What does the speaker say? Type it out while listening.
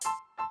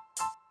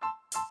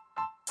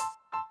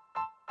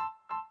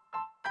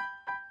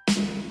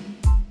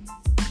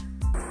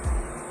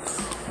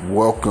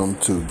Welcome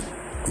to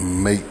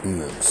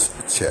Maintenance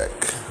Check,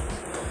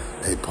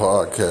 a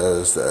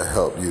podcast that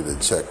helps you to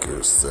check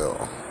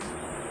yourself.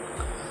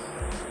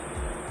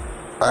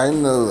 I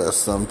know that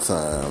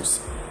sometimes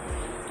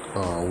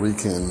we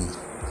can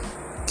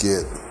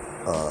get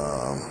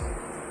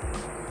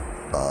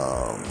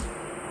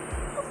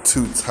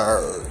too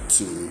tired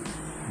to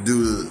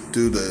do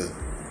the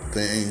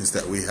things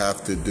that we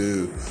have to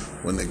do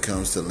when it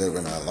comes to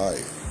living our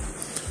life.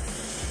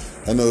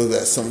 I know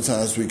that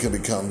sometimes we can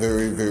become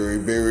very, very,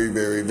 very,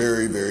 very,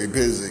 very, very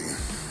busy,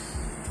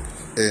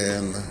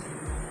 and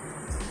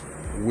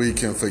we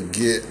can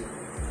forget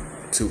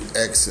to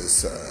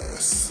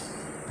exercise.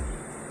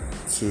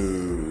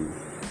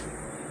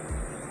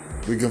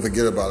 We can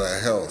forget about our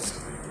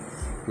health.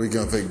 We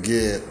can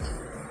forget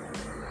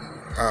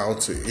how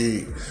to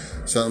eat.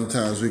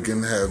 Sometimes we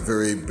can have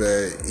very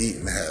bad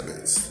eating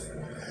habits.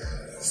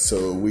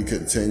 So we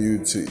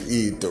continue to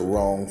eat the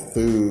wrong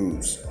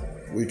foods.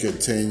 We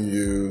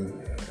continue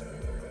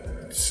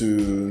to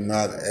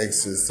not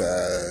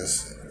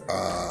exercise.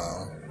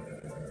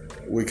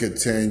 We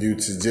continue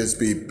to just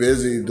be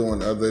busy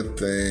doing other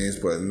things,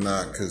 but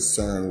not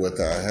concerned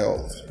with our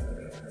health.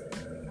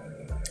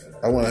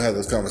 I want to have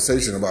this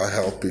conversation about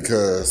health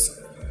because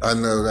I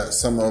know that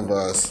some of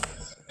us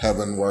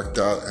haven't worked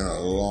out in a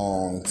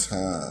long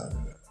time.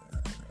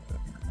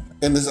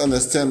 And it's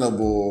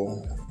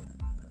understandable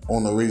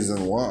on the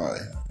reason why.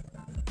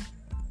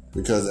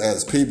 Because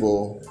as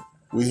people,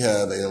 we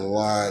have a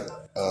lot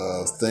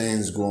of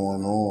things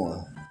going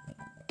on.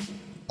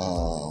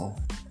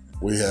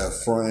 We have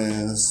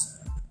friends,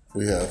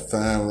 we have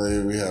family,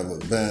 we have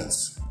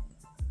events,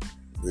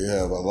 we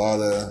have a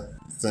lot of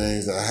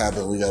things that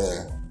happen. We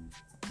got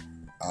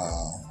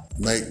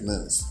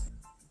maintenance.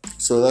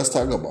 So let's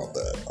talk about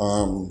that.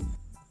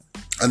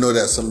 I know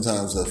that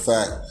sometimes the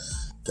fact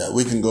that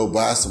we can go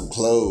buy some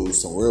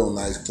clothes, some real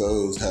nice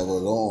clothes, have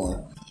it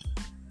on,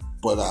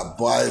 but our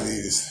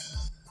bodies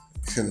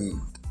can,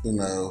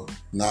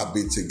 not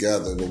be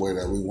together the way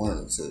that we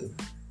want it to.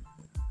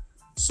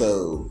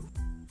 So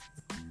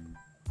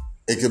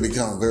it can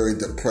become very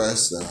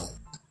depressing.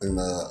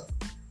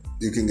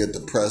 You can get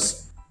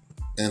depressed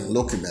in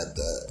looking at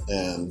that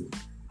and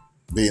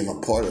being a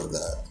part of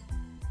that.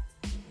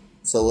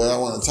 So what I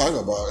want to talk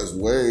about is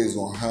ways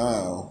on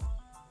how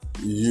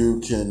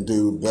you can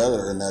do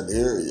better in that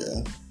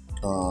area.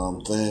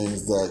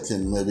 Things that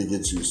can maybe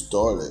get you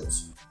started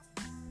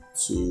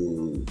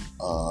to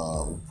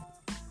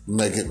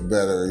make it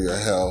better, your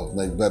health,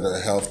 make better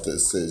health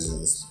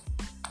decisions,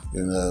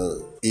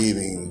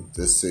 eating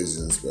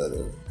decisions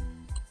better.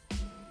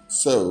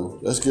 So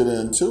let's get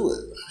into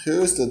it.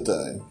 Here's the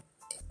thing.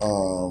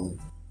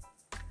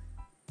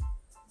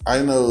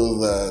 I know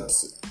that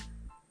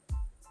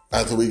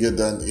after we get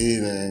done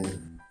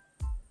eating,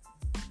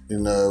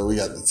 we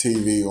got the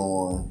TV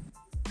on,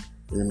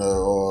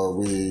 or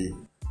we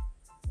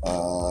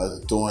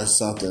doing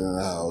something in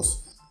the house.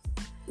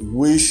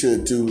 We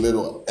should do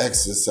little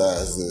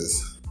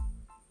exercises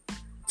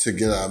to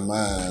get our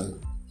mind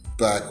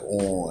back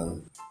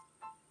on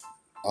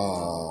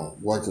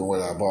working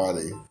with our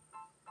body.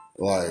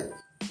 Like,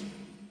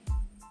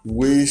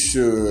 we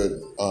should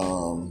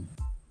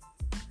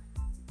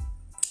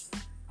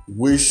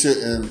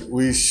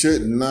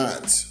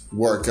not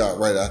work out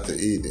right after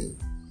eating.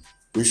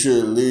 We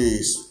should at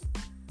least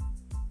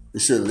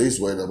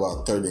wait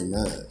about 30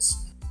 minutes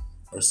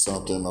or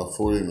something, or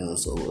 40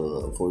 minutes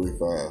or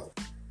 45,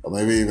 or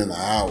maybe even an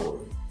hour.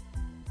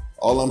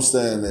 All I'm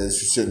saying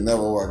is you should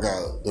never work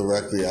out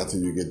directly after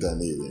you get done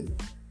eating.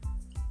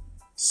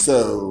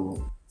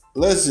 So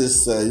let's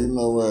just say,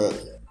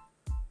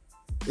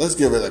 let's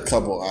give it a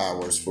couple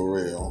hours for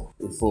real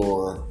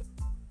before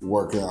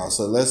working out.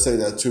 So let's say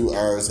that 2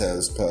 hours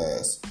has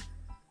passed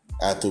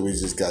after we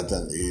just got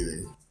done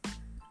eating.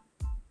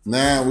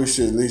 Now we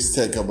should at least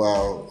take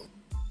about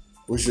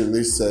at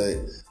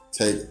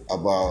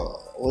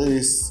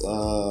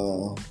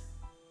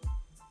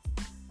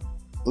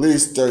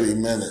least 30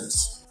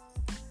 minutes.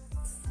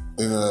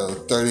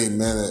 30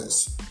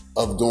 minutes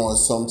of doing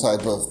some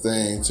type of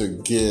thing to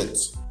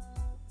get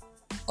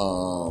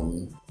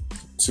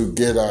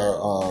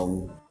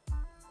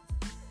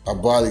our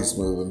bodies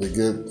moving, to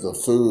get the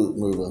food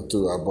moving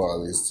through our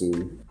bodies,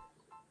 to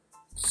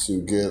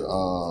get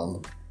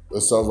the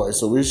stuff like.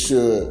 So we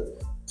should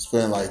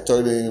spend like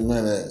 30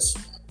 minutes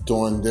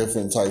doing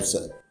different types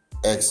of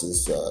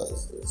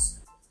exercises.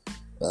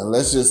 And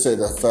let's just say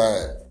the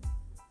fact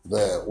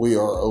that we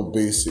are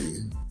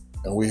obesity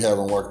and we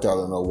haven't worked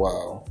out in a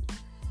while.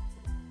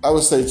 I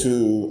would say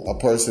to a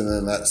person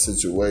in that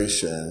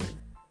situation,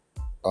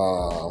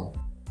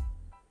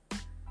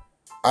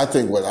 I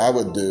think what I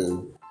would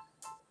do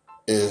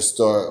is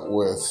start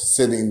with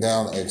sitting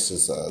down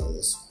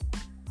exercises.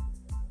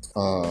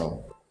 I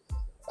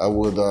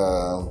would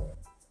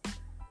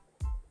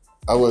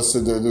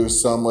sit there, do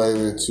some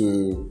way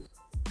to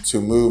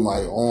move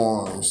my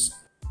arms,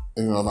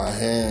 my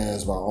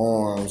hands, my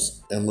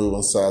arms, and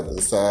moving side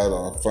to side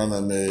or in front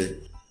of me,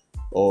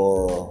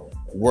 or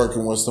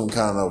working with some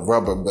kind of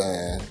rubber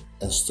band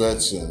and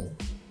stretching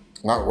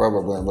not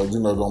rubber band, but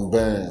them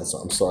bands.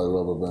 I'm sorry,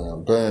 rubber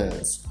band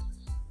bands.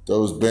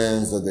 Those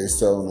bands that they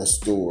sell in the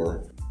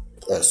store,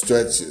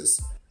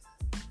 stretches,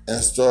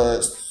 and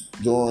start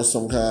doing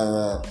some kind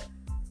of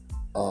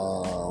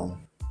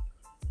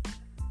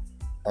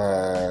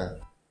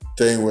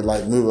thing with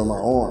like moving my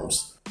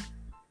arms.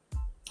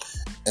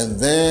 And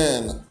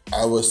then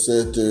I would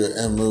sit there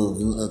and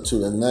move to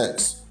the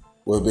next,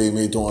 would be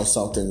me doing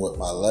something with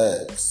my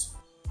legs,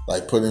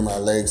 like putting my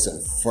legs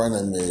in front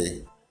of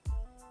me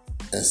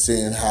and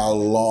seeing how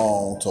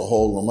long to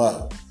hold them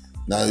up.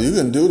 Now, you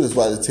can do this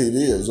while the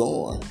TV is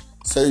on.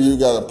 Say you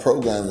got a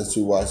program that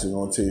you're watching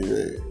on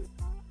TV.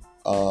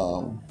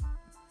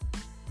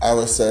 I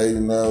would say,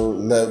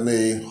 let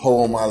me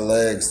hold my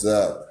legs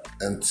up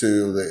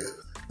until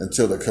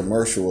the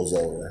commercial is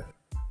over.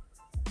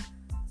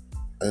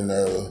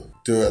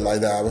 Do it like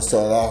that. I would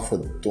start off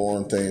with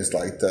doing things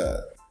like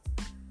that.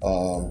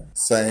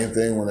 Same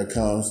thing when it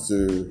comes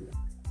to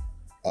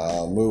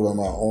moving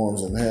my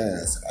arms and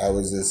hands. I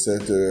would just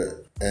sit there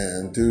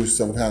and do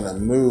some kind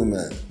of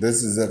movement.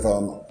 This is if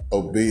I'm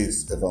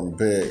obese, if I'm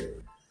big.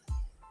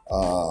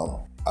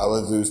 I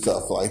would do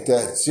stuff like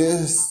that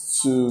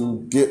just to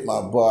get my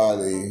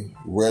body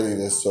ready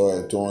to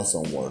start doing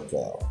some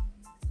workout.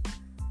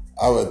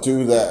 I would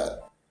do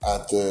that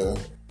after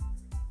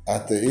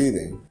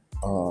eating.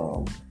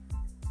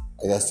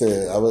 Like I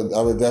said, I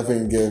would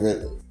definitely give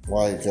it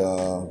like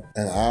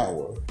an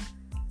hour.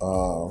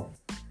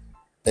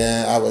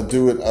 And I would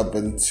do it up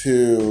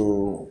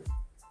until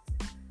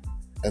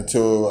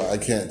I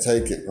can't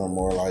take it no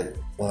more. Like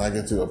when I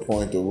get to the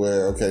point to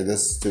where, okay,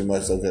 this is too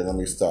much. Okay, let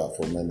me stop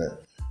for a minute.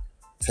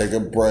 Take a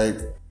break.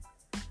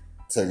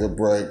 Take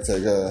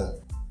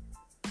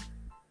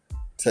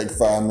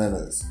 5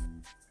 minutes.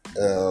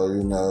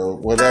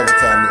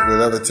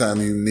 Whatever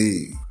time you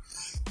need.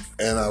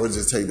 And I would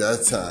just take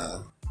that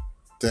time.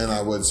 Then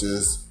I would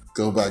just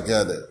go back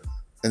at it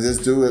and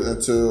just do it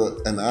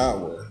until an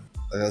hour.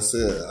 Like I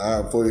said, I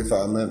have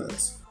 45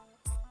 minutes.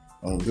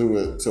 I'll do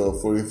it till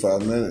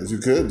 45 minutes. You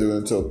could do it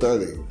until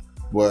 30,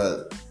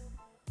 but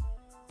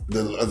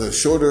the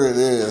shorter it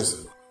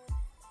is,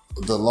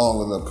 the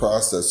longer the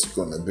process is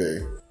going to be.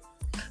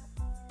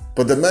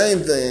 But the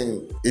main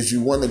thing is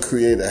you want to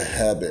create a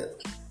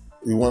habit.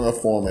 You want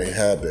to form a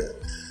habit.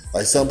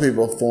 Like some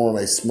people form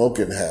a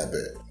smoking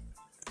habit.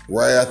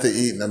 Right after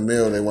eating a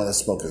meal, they want to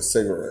smoke a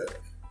cigarette.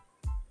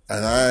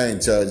 And I ain't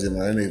judging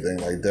or anything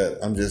like that.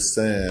 I'm just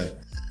saying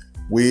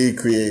we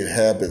create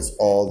habits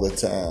all the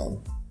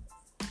time.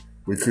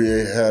 We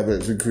create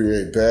habits. We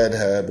create bad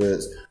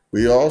habits.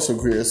 We also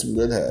create some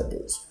good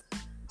habits.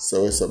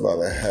 So it's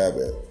about a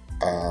habit.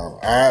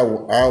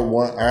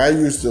 I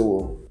used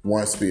to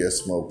once be a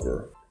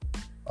smoker.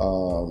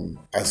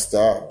 I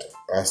stopped.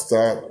 I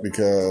stopped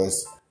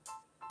because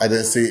I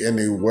didn't see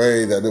any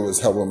way that it was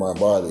helping my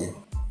body.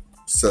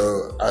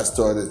 So I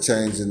started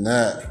changing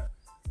that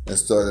and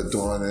started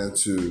doing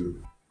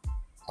into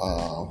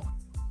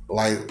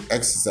light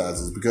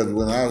exercises, because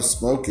when I was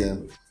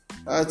smoking,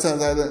 a lot of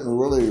times I didn't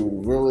really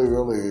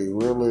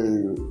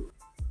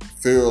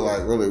feel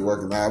like really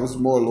working out. I was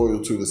more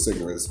loyal to the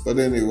cigarettes. But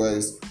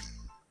anyways,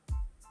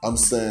 I'm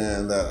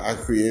saying that I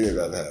created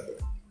that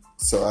habit.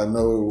 So I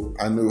knew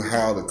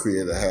how to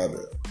create a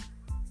habit.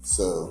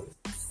 So,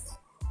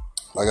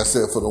 like I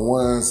said, for the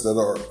ones that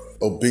are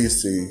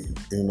obesity,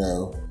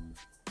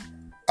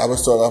 I would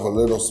start off with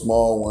little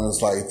small ones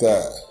like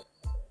that.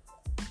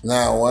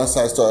 Now, once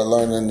I started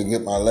learning to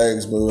get my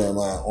legs moving,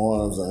 my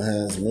arms and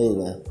hands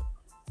moving,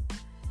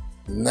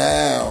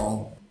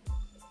 now,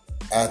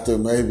 after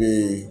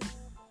maybe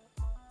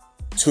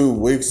 2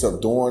 weeks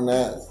of doing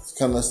that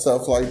kind of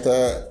stuff like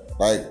that,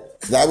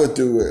 cause I would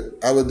do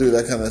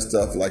that kind of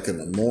stuff like in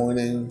the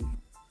morning.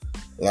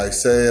 Like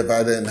say if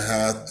I didn't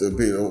have to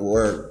be to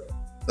work,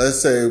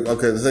 let's say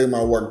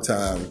my work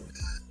time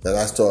that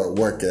I start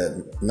work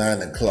at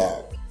 9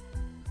 o'clock.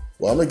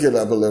 Well, I'm gonna get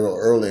up a little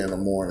early in the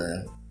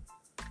morning.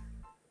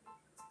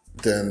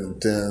 Then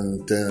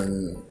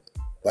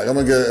like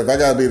if I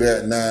gotta be there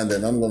at 9,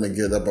 then I'm gonna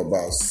get up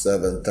about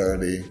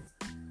 7:30.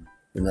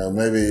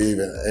 Maybe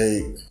even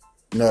 8.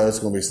 No, it's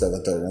gonna be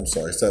 7:30. I'm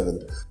sorry,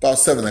 about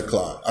 7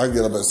 o'clock. I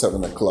get up at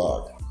 7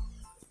 o'clock,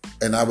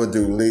 and I would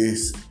do at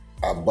least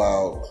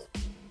about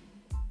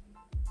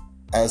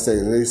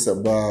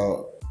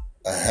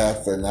a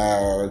half an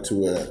hour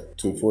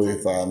to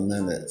 45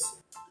 minutes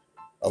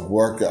of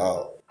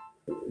workout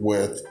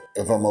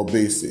if I'm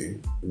obesity,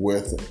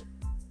 with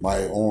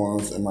my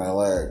arms and my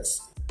legs.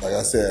 Like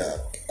I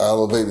said,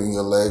 elevating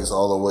your legs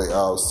all the way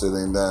out,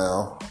 sitting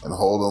down, and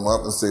hold them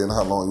up and seeing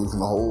how long you can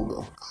hold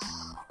them.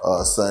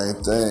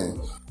 Same thing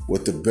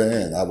with the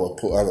band. I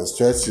would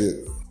stretch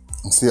it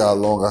and see how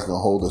long I can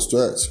hold the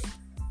stretch.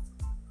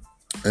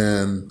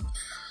 And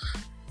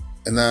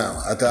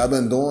now, after I've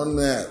been doing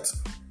that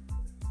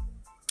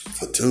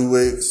for 2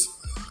 weeks,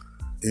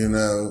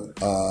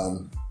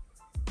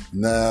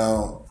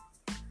 now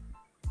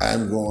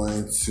I'm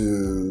going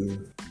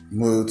to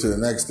move to the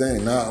next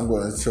thing. Now I'm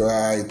going to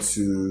try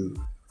to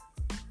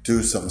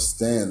do some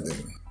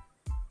standing.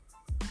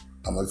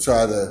 I'm going to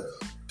try to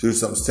do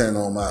some standing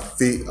on my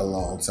feet a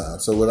long time.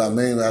 So what I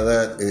mean by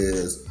that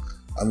is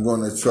I'm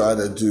going to try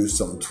to do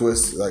some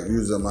twists, like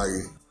using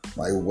my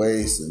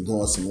waist and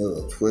doing some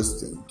little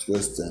twisting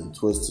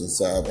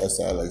side by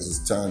side, like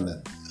just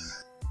turning.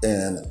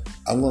 And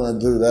I'm going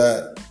to do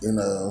that,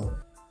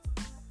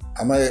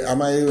 I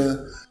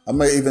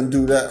may even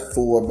do that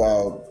for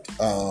about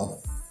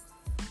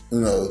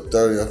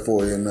 30 or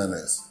 40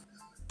 minutes,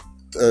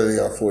 30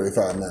 or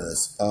 45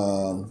 minutes.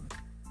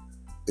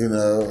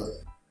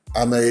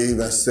 I may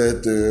even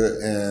sit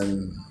there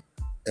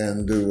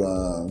and do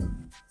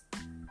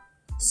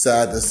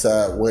side to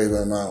side,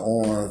 waving my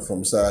arm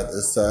from side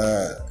to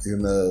side,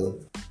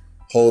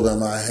 holding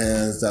my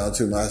hands down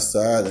to my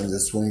side and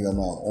just swinging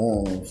my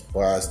arms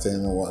while I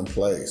stand in one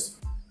place.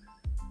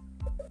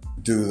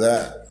 Do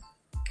that.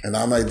 And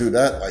I might do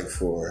that like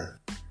for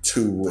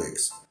 2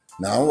 weeks.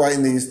 Now I'm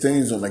writing these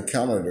things on the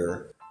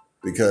calendar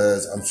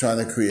because I'm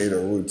trying to create a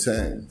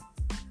routine.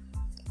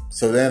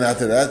 So then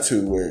after that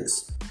 2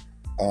 weeks,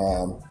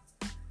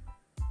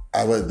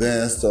 I would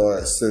then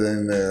start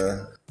sitting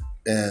there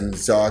and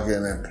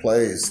jogging in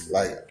place.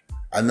 Like,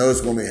 I know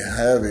it's going to be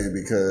heavy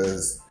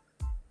because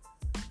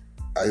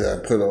I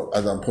done put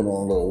on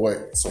a little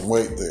weight, some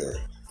weight there.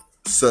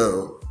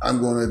 So I'm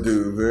going to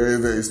do very,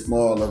 very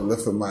small of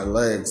lifting my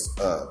legs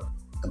up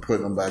and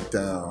putting them back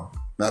down.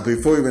 Now,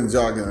 before even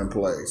jogging in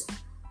place,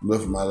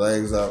 lifting my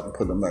legs up and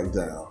putting them back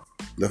down.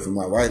 Lifting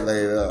my right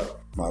leg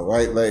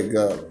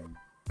up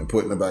and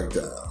putting it back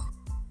down.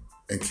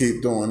 And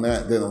keep doing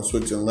that. Then I'm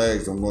switching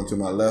legs. I'm going to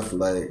my left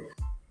leg,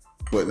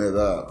 putting it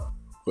up,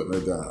 putting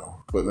it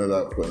down, putting it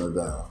up, putting it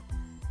down.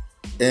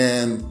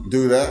 And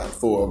do that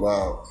for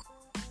about,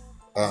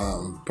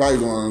 probably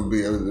going to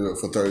be able to do it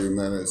for 30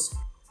 minutes.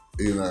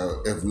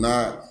 If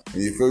not,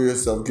 and you feel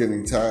yourself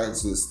getting tired,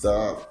 just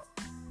stop,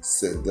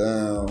 sit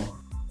down,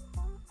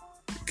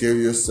 give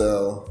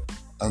yourself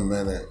a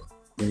minute.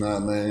 You know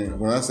what I mean?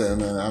 When I say a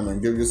minute, I mean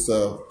give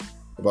yourself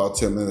about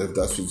 10 minutes if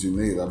that's what you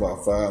need,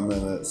 about 5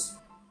 minutes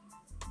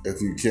if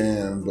you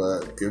can,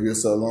 but give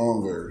yourself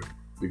longer.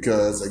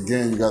 Because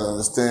again, you got to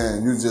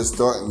understand, you're just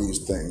starting these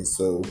things,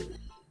 so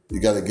you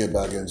got to get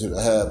back into the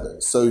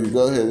habit. So you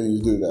go ahead and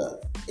you do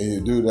that. And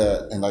you do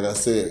that, and like I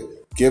said,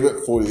 give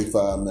it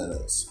 45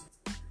 minutes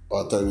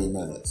or 30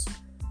 minutes.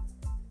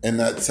 In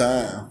that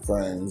time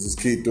frame, just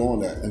keep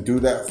doing that. And do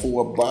that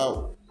for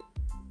about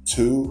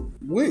 2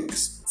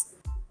 weeks.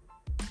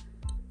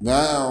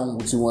 Now,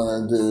 what you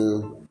want to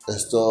do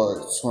is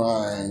start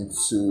trying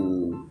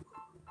to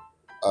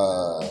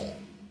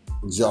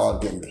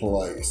jog in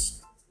place,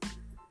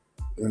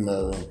 and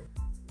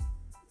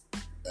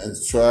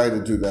try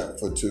to do that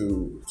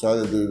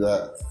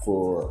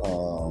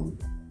for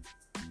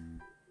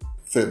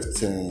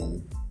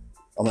 15.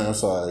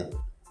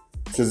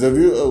 Because if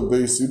you're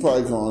obese, you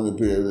probably can only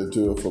be able to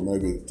do it for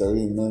maybe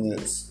 30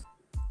 minutes.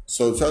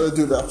 So try to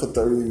do that for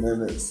 30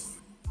 minutes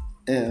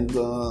and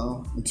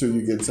until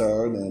you get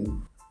tired,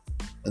 and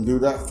do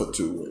that for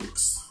 2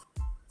 weeks.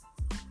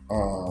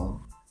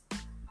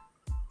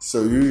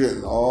 So you're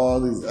getting all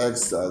these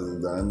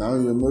exercises done. Now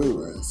you're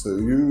moving. So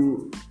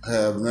you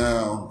have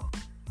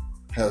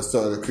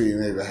started to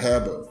create a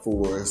habit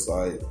for it's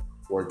like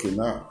working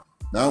out.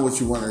 Now what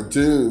you want to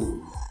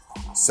do,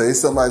 say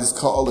somebody's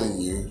calling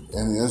you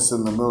and it's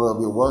in the middle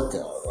of your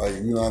workout. Like,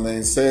 you know what I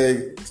mean?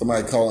 Say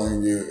somebody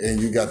calling you and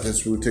you got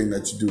this routine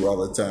that you do all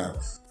the time.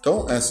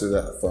 Don't answer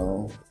that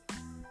phone.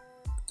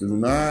 Do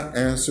not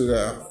answer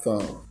that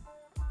phone.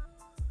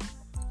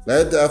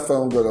 Let that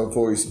phone go to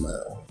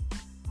voicemail.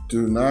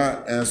 Do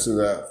not answer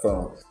that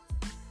phone.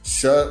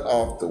 Shut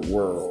off the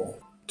world.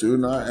 Do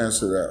not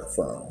answer that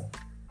phone.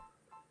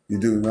 You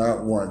do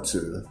not want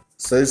to.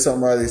 Say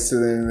somebody's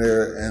sitting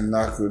there and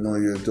knocking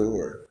on your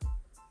door.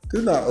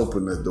 Do not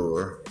open the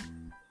door.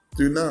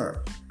 Do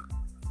not.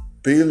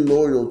 Be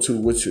loyal to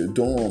what you're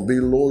doing. Be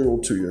loyal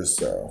to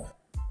yourself.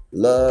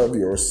 Love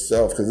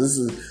yourself, because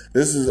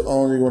this is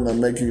only going to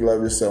make you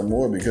love yourself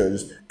more,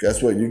 because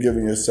guess what? You're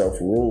giving yourself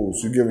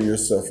rules. You're giving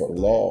yourself a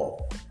law.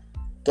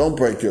 Don't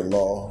break your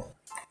law.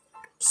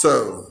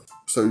 So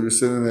you're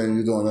sitting there and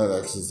you're doing that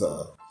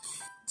exercise.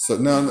 So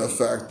now the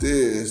fact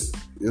is,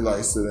 you're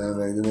like sitting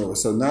there and you're moving.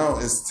 So now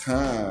it's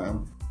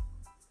time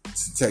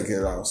to take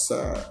it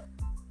outside.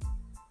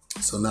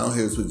 So now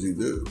here's what you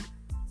do.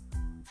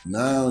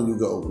 Now you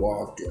go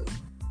walking.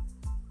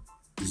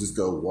 You just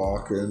go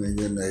walking in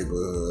your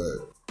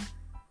neighborhood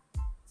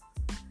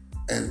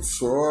and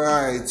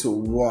try to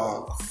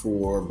walk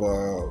for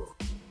about,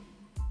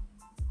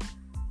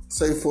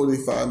 say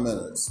 45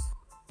 minutes.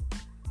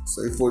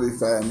 Say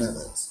 45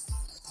 minutes.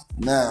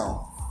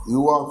 Now, you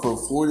walk for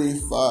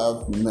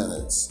 45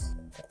 minutes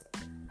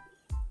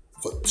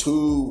for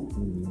 2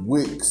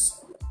 weeks.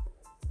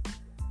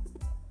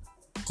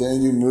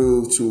 Then you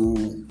move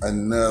to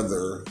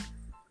another.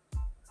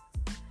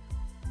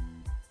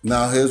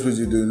 Now, here's what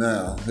you do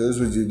now. Here's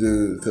what you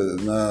do,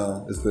 because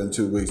now it's been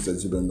 2 weeks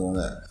that you've been doing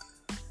that.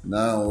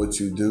 Now, what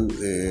you do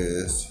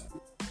is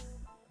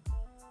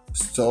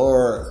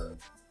start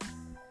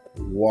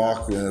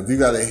walking. If you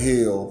got a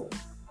hill,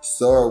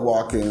 start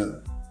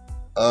walking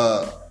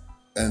up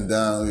and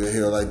down your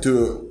hill. Like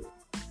do it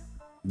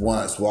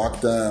once,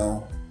 walk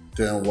down,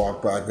 then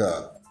walk back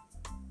up.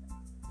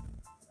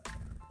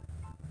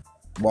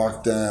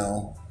 Walk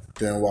down,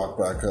 then walk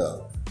back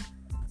up.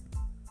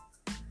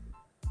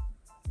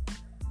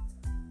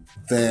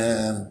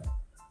 Then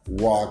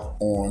walk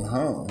on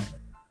home.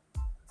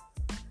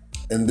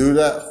 And do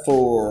that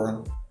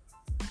for,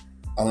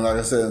 like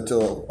I said,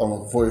 until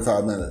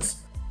 45 minutes.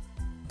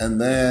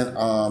 And then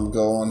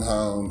go on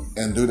home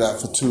and do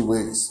that for 2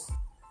 weeks.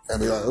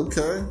 And be like,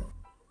 okay,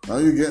 now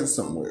you're getting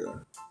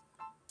somewhere.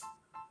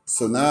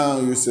 So now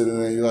you're sitting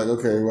there, you're like,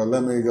 okay, well,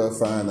 let me go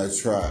find a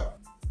track.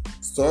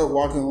 Start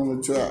walking on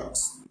the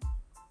tracks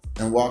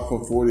and walk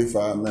for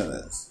 45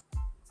 minutes.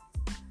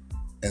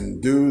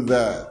 And do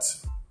that.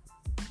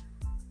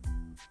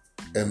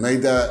 And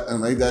make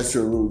that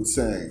your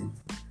routine.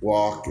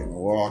 Walking.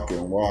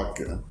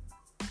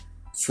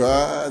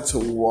 Try to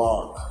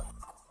walk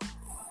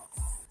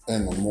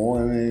in the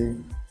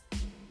morning.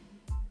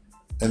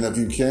 And if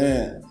you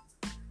can't,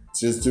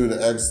 just do the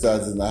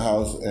exercise in the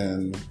house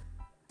and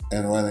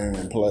running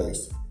in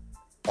place.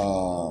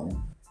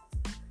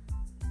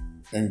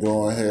 And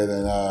go ahead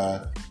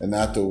and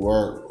after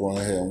work, go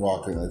ahead and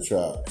walk in the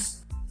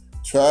tracks.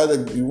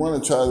 You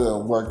want to try to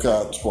work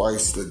out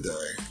twice a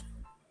day.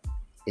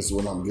 Is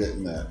what I'm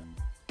getting at.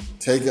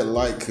 Take it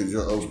light because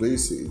you're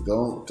obesity.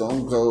 Don't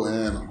go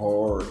in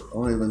hard.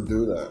 Don't even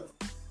do that.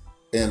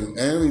 And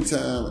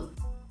anytime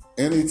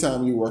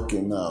you're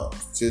working out,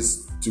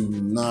 just do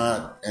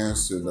not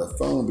answer the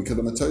phone because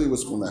I'm gonna tell you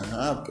what's gonna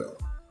happen.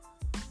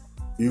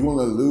 You're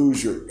gonna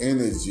lose your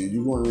energy.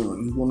 You're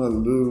gonna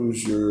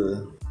lose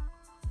your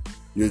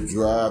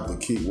drive to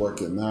keep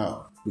working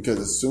out. Because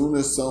as soon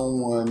as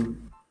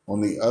someone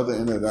on the other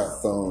end of that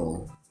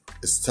phone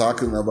is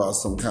talking about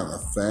some kind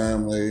of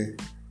family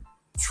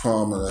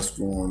trauma that's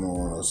going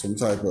on or some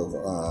type of,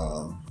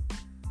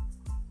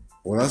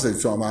 when I say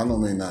trauma, I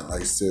don't mean not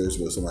like serious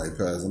with somebody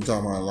passed. I'm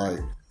talking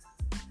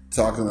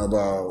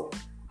about,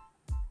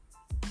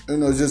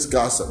 just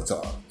gossip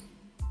talk.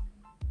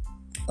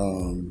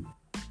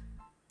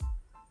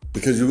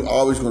 Because you're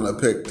always going to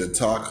pick the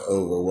talk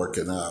over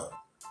working out.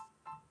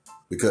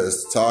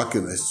 Because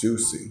talking is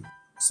juicy.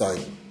 It's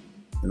like,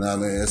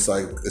 it's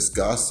like, it's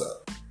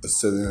gossip. It's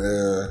sitting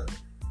there,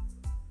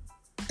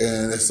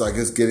 and it's like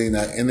it's getting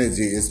that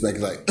energy. It's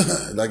making like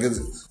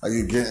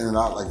you're getting it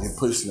out, like you're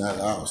pushing that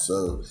out.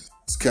 So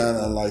it's kind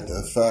of like the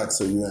effect.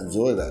 So you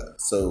enjoy that.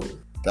 So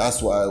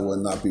that's why it would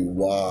not be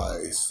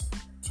wise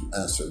to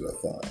answer the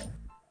phone.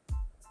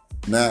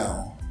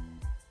 Now,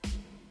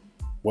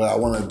 what I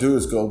want to do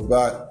is go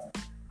back,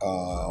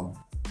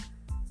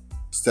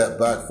 step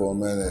back for a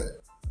minute,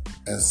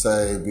 and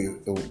say,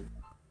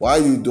 why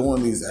are you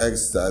doing these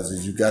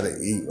exercises? You got to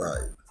eat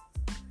right.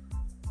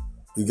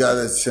 You got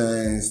to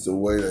change the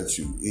way that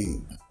you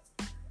eat.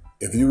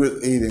 If you were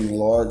eating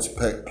large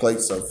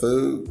plates of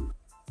food,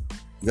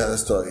 you got to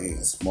start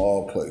eating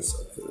small plates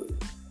of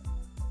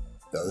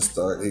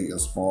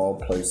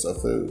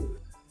food.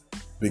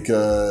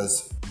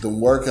 Because the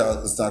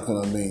workout is not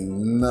going to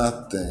mean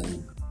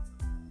nothing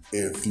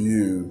if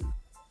you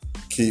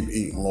keep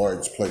eating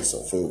large plates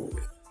of food.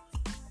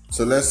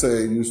 So let's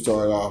say you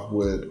start off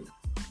with,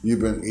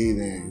 let's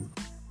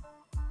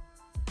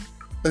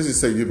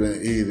just say you've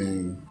been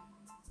eating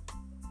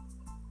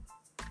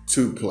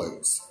 2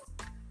 plates.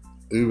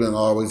 You've been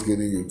always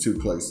getting your 2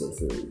 plates of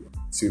food.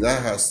 See,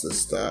 that has to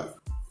stop.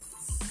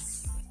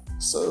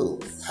 So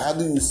how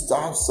do you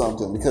stop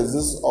something? Because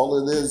this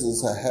all it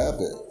is a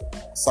habit.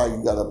 It's like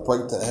you got to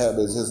break the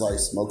habit. It's just like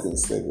smoking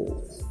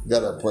cigarettes. You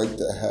got to break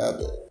the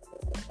habit.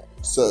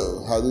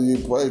 So how do you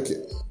break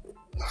it?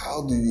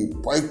 How do you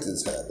break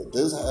this habit?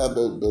 This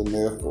habit been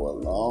there for a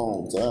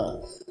long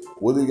time.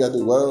 What do you got to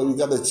do? Well, you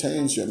got to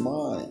change your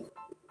mind.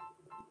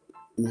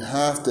 You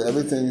have to.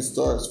 Everything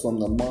starts from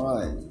the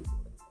mind.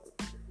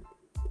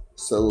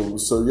 So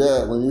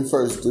yeah, when you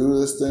first do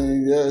this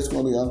thing, yeah, it's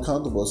going to be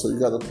uncomfortable. So you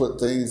got to put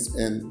things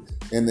in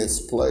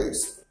its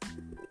place.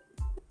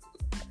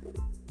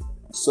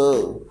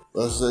 So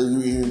let's say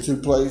you eating 2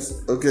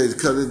 plates. Okay,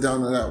 cut it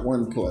down to that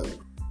 1 plate.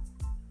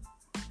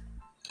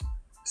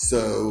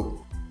 So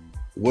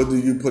what do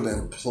you put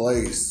in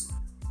place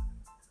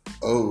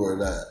over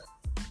that?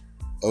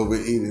 Over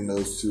eating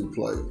those 2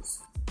 plates?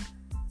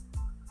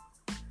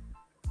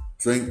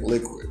 Drink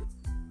liquid.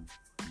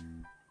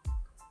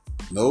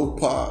 No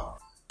pop.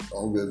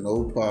 Don't get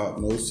no pop,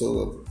 no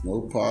soda,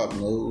 no pop,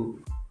 no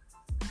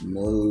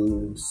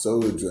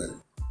soda drink.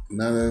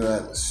 None of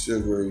that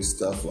sugary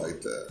stuff like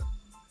that.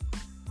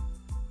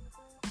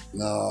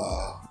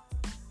 Nah.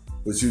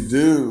 What you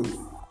do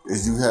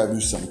is you have you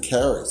some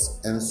carrots.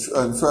 And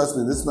trust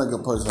me, this makes a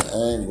person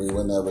angry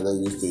whenever they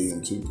used to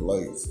eating 2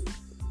 plates.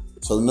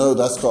 So no,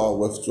 that's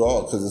called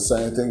withdrawal, because the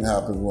same thing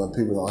happens when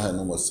people don't have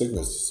no more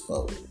cigarettes to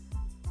smoke.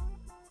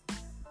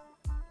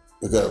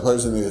 Because a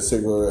person needs a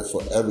cigarette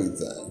for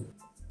everything.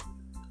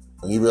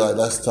 And you be like,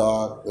 let's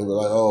talk. They be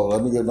like, oh,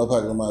 let me get my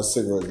packet of my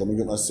cigarettes. Let me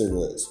get my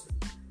cigarettes.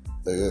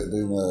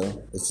 You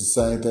know, it's the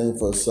same thing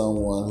for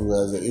someone who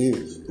has an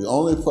eating. The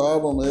only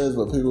problem is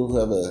with people who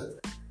have a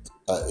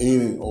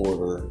eating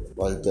order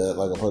like that,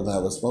 like a person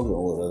have a smoking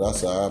order.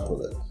 That's how I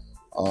put it.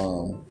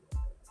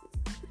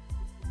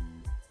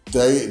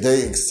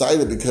 They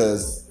excited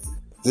because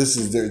this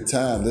is their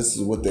time. This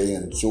is what they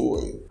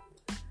enjoy.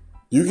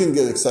 You can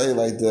get excited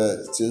like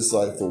that just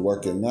like for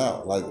working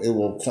out. Like it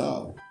will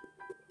come.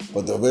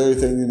 But the very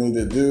thing you need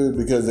to do,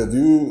 because if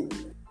you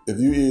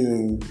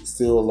eating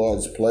still a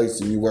large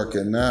plates and you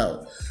working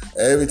out,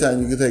 every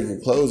time you can take your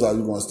clothes off,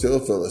 you're going to still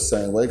feel the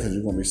same way because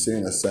you're going to be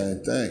seeing the same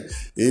thing.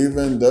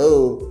 Even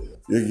though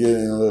you're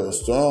getting a little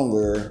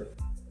stronger,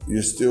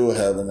 you're still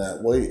having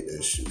that weight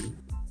issue.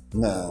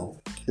 Now,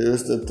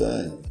 here's the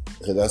thing.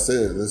 Because I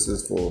said this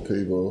is for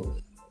people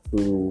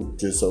who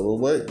get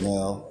overweight.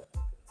 Now,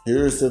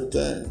 here's the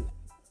thing.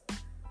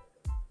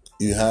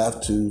 You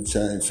have to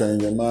train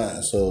your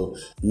mind. So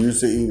you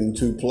used to eating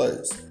 2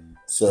 plates.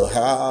 So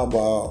how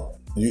about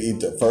you eat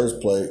the first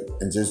plate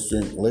and just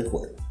drink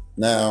liquid?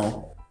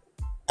 Now,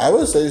 I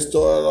would say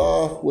start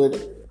off with,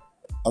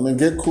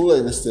 get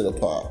Kool-Aid instead of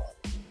pop.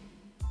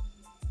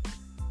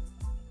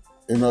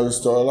 You know, to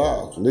start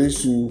off. At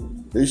least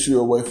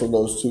you're away from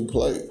those 2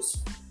 plates.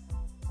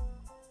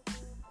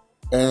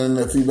 And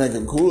if you make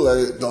it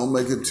Kool-Aid, don't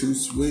make it too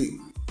sweet.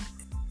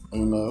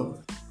 You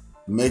know?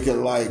 Make it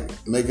like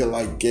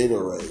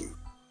Gatorade.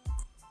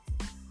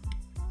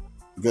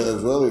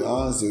 Because really,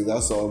 honestly,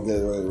 that's all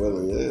Gatorade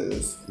really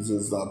is. It's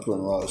just not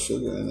putting a lot of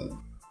sugar in it.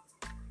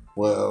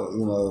 Well,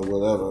 you know,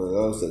 whatever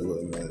else they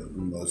put in it,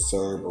 you know,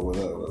 syrup or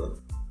whatever.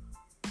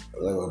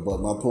 But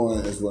my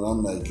point is what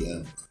I'm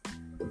making,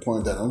 the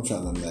point that I'm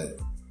trying to make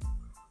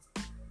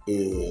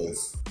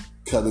is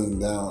cutting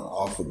down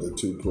off of the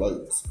 2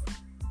 plates.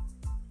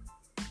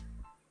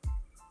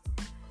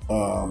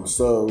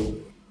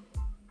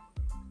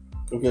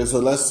 So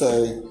let's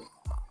say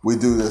we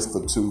do this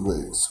for 2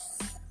 weeks.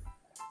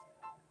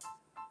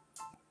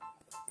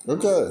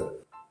 Okay.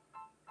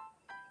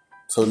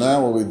 So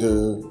now what we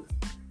do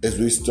is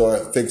we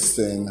start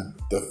fixing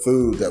the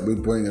food that we're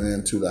bringing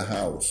into the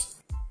house.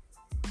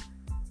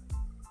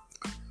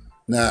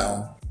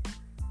 Now,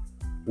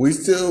 we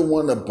still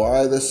want to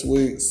buy the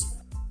sweets,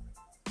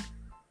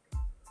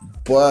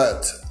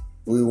 but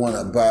we want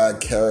to buy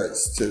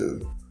carrots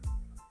too.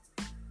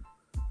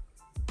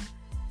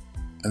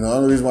 And the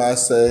only reason why I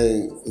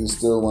say you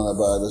still want to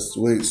buy the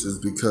sweets is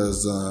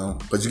because,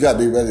 but you got to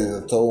be ready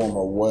to throw them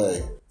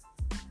away.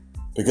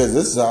 Because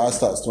this is how I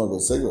stopped smoking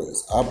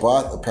cigarettes. I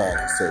bought the pack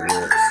of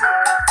cigarettes.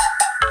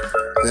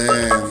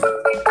 Then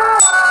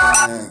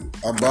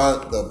I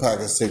bought the pack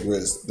of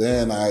cigarettes.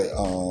 Then I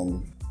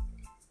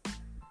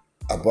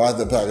bought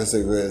the pack of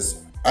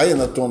cigarettes. I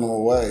ended up throwing them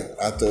away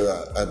after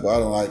I bought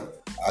them. Like,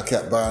 I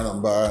kept buying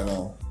them.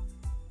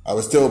 I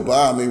would still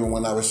buy them even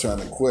when I was trying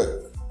to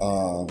quit.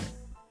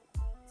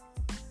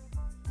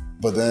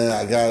 But then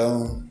I got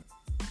them,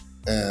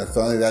 and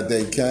finally that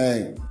day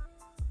came,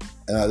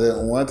 and I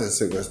didn't want the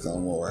cigarettes no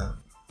more.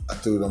 I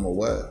threw them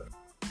away.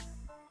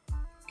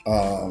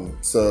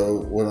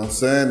 So what I'm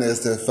saying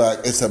is the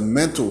fact it's a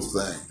mental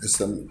thing.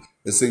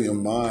 It's in your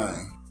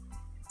mind.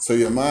 So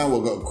your mind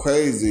will go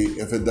crazy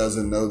if it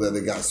doesn't know that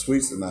it got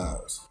sweets in the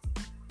house.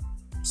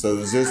 So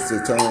just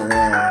to turn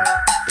around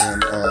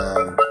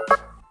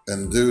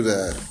and do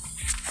that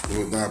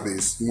would not be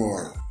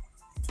smart.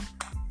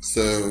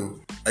 So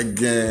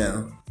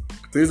again,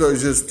 these are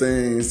just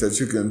things that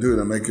you can do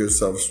to make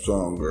yourself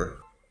stronger,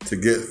 to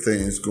get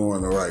things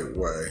going the right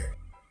way.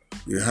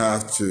 You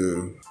have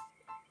to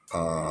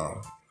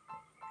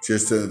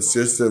just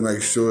to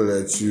make sure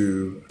that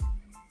you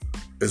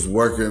is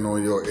working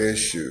on your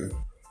issue,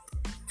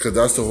 because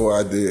that's the whole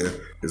idea,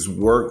 is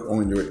work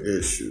on your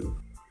issue.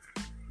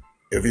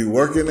 If you're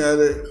working at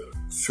it,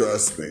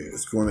 trust me,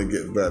 it's going to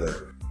get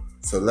better.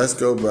 So let's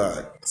go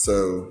back.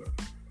 So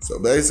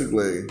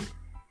basically,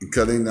 you're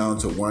cutting down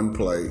to 1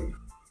 plate,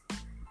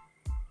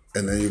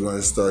 and then you're going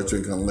to start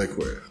drinking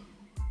liquid.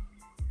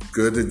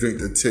 Good to drink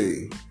the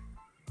tea.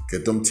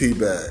 Get them tea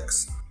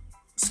bags.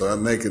 Start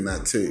making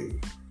that tea.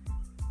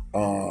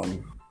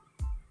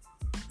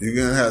 You're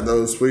going to have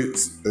those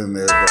sweets in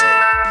there, but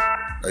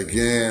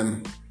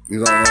again,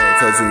 you don't want to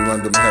touch them. You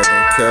want them to have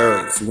them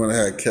carrots. You want to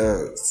have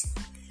carrots.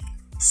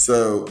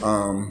 So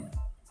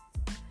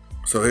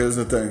here's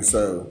the thing.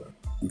 So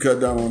you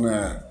cut down on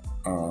that.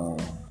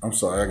 I'm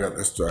sorry, I got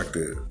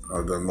distracted.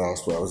 I done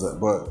lost where I was at.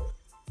 But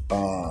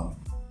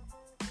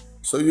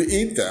so you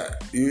eat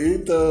that. You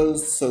eat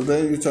those. So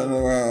then you turn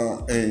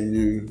around and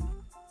you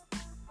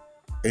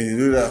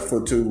do that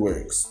for 2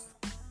 weeks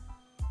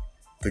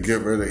to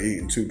get rid of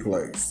eating 2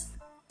 plates.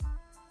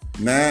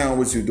 Now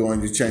what you're doing,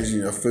 you're changing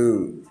your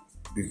food.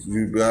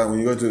 When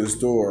you go to the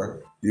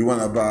store, you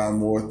want to buy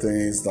more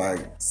things like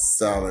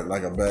salad,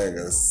 like a bag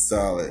of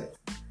salad.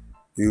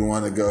 You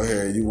want to go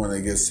ahead, you want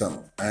to get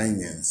some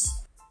onions.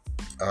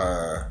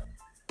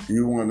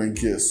 You want to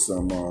get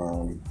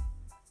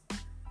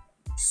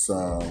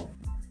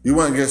you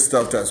want to get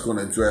stuff that's going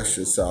to dress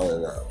your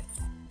salad up.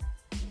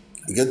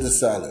 You get the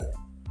salad.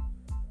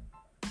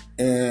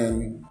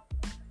 And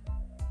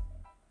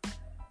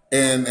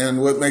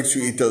And what makes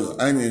you eat those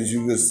onions,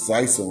 you just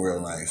slice them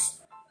real nice.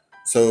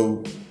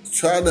 So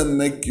try to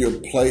make your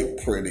plate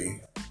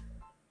pretty,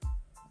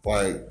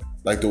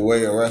 like the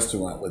way a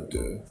restaurant would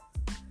do.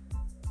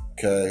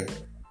 Okay?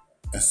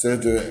 And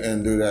sit there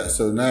and do that.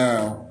 So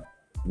now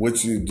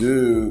what you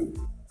do,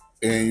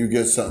 and you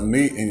get some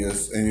meat and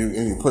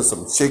you put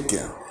some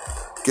chicken.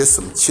 Get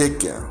some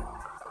chicken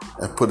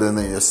and put it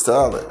in your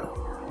salad.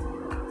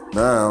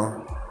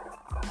 Now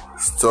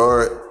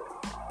start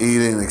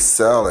eating a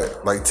salad.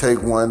 Like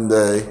take one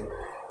day,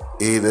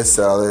 eat a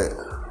salad.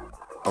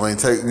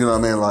 Take,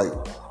 like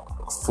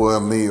for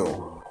a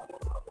meal.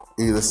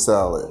 Eat a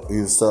salad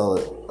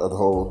the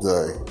whole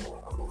day.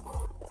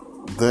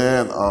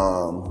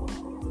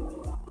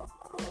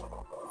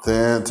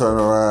 Then turn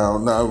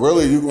around. Now,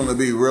 really, you're going to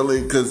be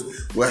because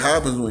what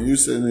happens when you're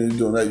sitting there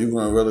doing that, you're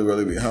going to really,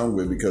 really be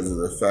hungry because of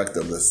the fact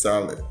of the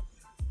salad.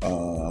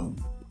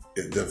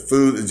 The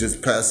food is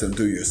just passing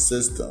through your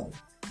system.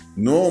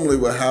 Normally,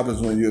 what happens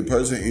when a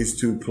person eats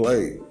 2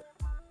 plates,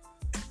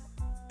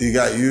 you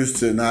got used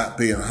to not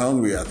being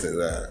hungry after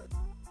that.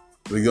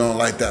 You don't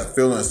like that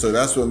feeling, so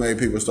that's what made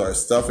people start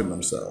stuffing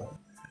themselves.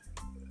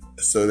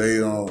 So they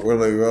don't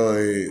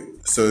really,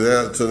 so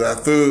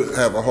that food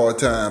have a hard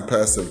time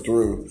passing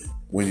through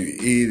when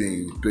you're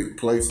eating big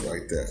plates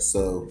like that.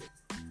 So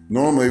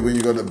normally when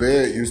you go to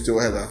bed, you still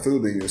have that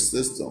food in your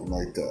system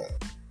like that.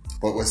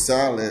 But with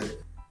salad,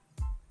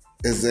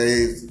 is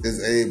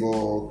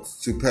able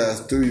to pass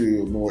through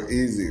you more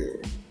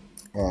easier.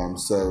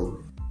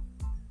 So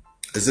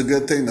it's a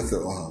good thing to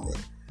feel hungry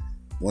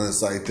when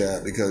it's like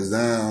that, because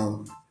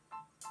now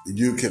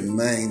you can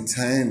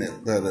maintain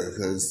it better,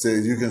 because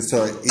you can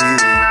start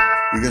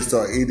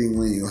eating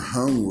when you're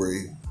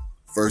hungry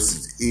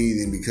versus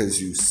eating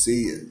because you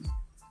see it.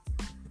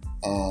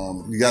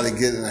 You got to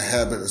get in the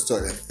habit of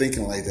starting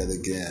thinking like that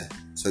again.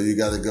 So you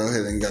got to go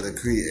ahead and you got to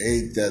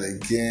create that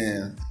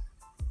again.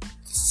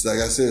 So like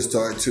I said,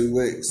 start 2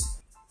 weeks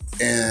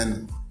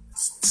and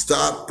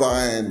stop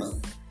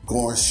going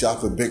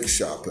shopping, big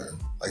shopping.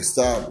 Like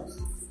stop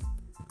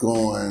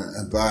going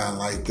and buying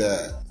like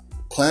that.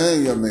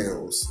 Plan your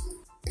meals.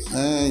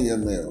 Planning your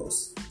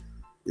meals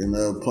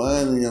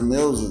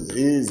is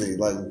easy.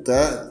 Like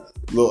that.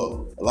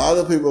 Look, a lot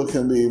of people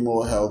can be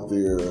more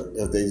healthier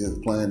if they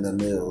just plan their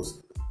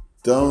meals.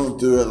 Don't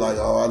do it like,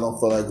 I don't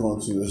feel like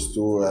going to the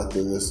store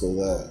after this or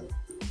that.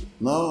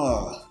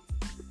 Nah.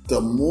 The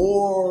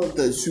more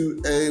that you're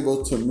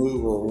able to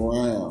move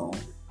around,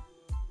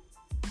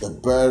 the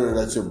better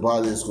that your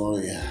body is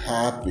going to be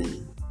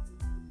happy.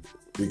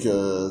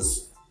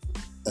 Because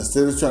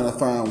instead of trying to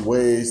find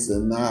ways to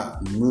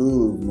not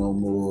move no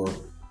more,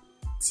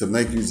 to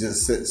make you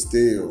just sit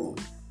still,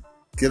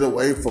 get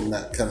away from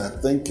that kind of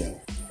thinking,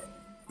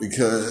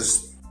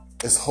 because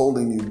it's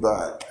holding you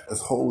back.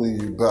 It's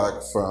holding you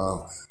back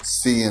from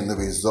seeing the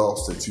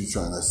results that you're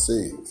trying to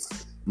see.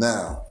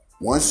 Now,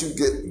 once you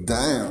get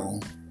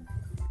down,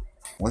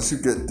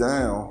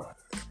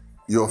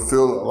 you'll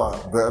feel a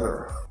lot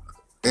better,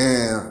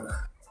 and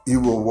you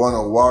will want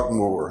to walk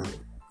more.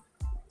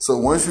 So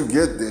once you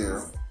get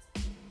there,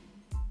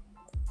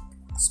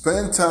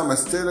 spend time,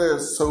 instead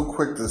of so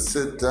quick to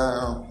sit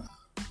down,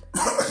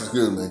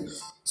 excuse me,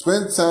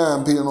 spend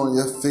time being on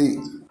your feet.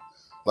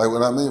 Like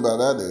what I mean by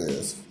that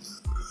is,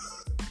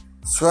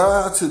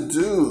 try to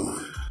do,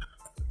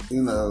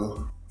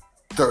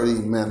 30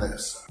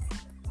 minutes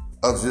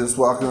of just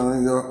walking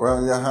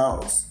around your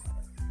house.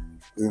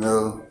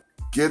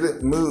 Get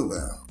it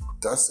moving.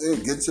 That's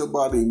it. Get your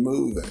body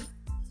moving.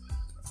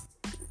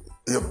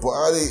 Your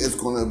body is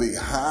going to be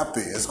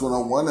happy. It's going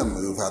to want to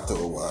move after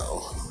a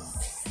while.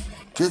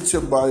 Get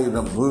your body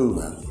to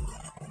moving.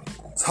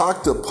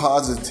 Talk to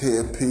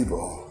positive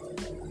people.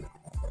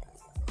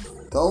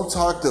 Don't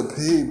talk to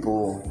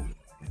people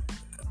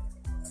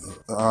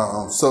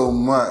so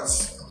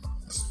much.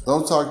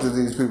 Don't talk to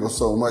these people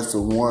so much,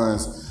 the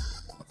ones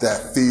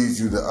that feed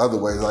you the other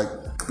way.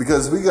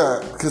 Because we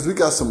got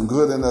some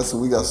good in us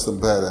and we got some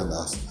bad in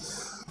us.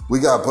 We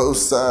got both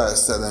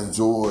sides that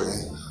enjoy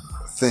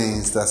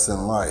things that's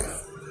in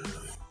life.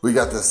 We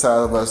got the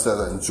side of us that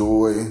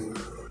enjoy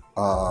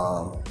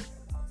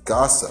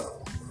gossip,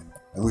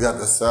 and we got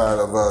the side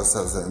of us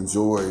that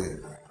enjoy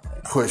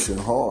pushing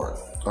hard.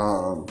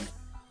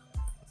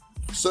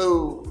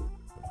 So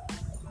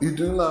you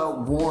do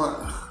not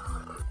want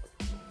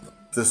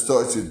to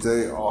start your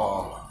day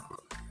off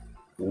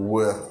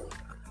with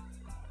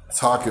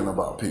talking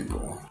about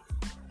people.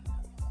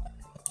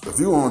 If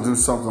you want to do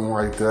something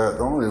like that,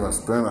 don't even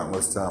spend that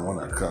much time on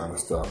that kind of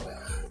stuff.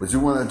 What you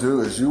want to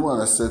do is you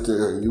want to sit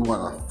there and you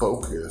want to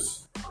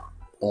focus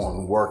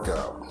on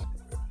workout.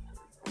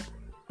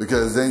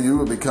 Because then you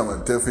will become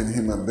a different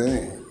human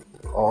being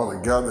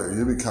altogether.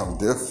 You become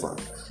different.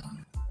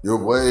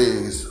 Your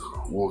ways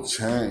will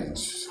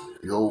change.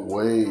 Your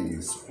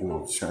ways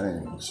will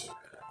change.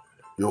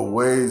 Your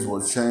ways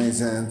will change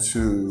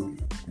into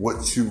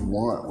what you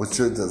want, what's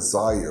your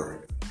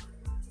desire.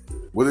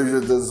 What is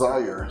your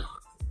desire?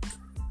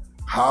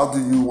 How do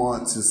you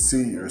want to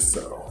see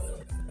yourself?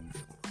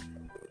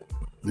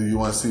 Do you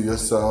want to see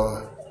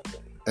yourself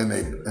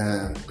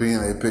and being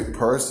a big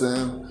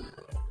person?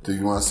 Do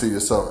you want to see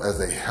yourself as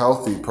a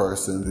healthy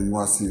person? Do you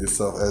want to see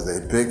yourself as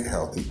a big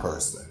healthy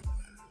person?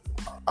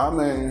 I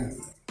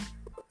mean,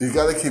 you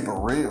got to keep it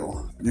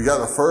real. You got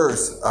to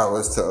first, I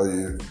always tell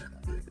you,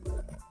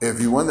 if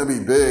you want to be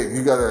big,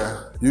 you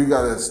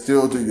gotta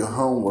still do your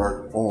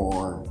homework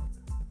on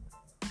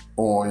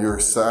your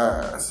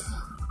size.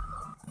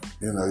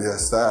 You know, your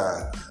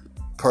size.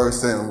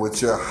 Person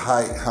with your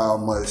height, how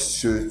much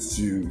should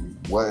you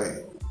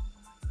weigh?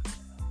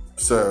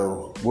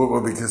 So, what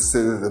would be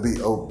considered to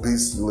be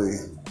obesity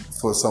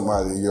for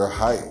somebody your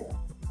height?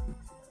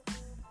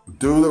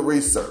 Do the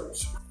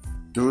research.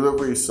 Do the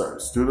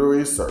research. Do the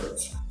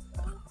research.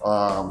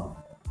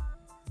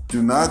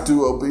 Do not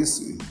do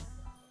obesity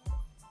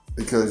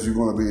because you're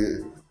going to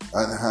be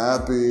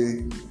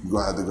unhappy. You're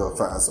going to have to go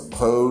find some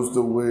clothes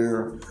to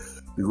wear.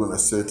 You're going to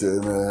sit there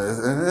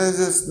and it's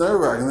just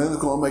nerve-wracking. Then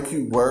it's going to make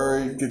you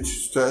worry, get you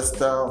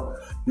stressed out.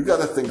 You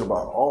got to think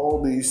about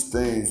all these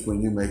things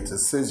when you make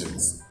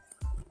decisions.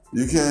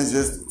 You can't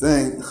just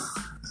think,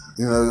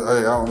 hey,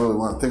 I don't really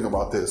want to think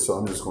about this, so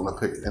I'm just going to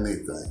pick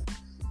anything.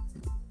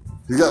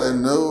 You got to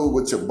know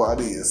what your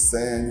body is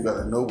saying. You got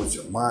to know what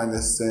your mind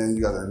is saying.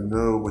 You got to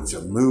know what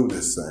your mood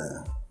is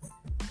saying.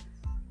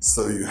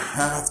 So you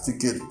have to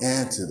get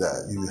into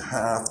that. You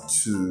have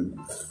to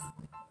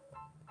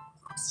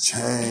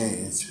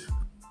change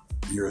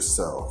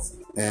yourself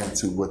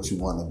into what you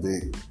want to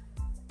be.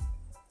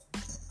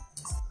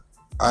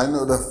 I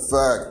know the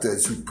fact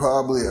that you're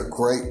probably a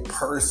great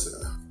person,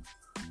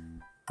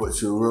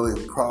 but you're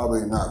really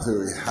probably not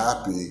very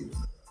happy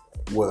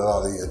with a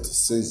lot of your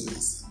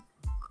decisions.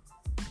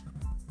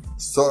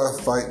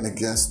 Start fighting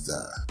against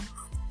that.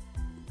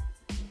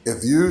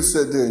 If you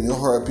sit there and your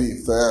heart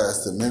beat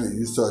fast the minute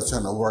you start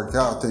trying to work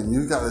out, then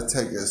you got to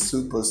take it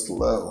super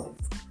slow.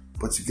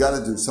 But you got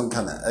to do some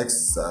kind of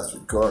exercise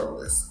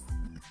regardless.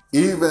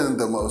 Even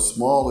the most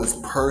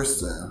smallest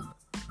person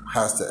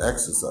has to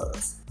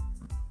exercise.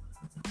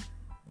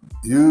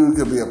 You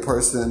could be a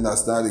person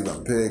that's not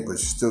even big, but you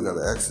still got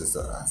to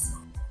exercise.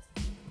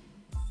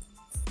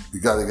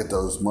 You got to get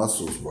those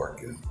muscles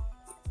working.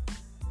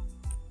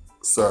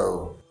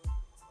 So,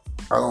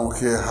 I don't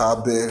care how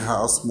big,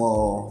 how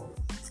small.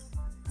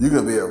 You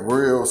can be a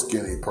real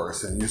skinny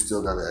person, you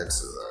still got to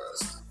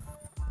exercise.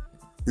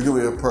 You can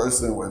be a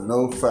person with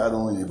no fat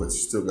on you, but you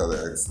still got to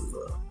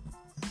exercise.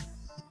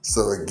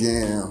 So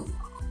again,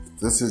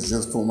 this is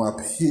just for my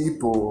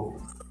people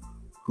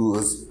who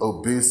is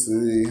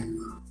obesity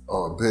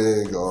or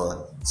big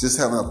or just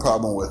having a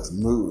problem with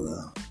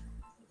moving.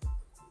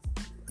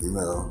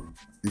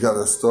 You got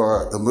to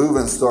start, the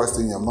moving starts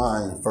in your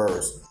mind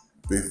first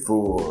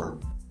before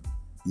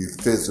you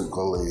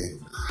physically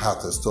have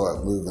to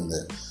start moving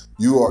it.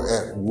 You are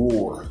at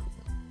war.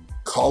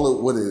 Call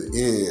it what it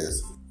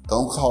is.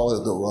 Don't call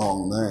it the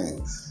wrong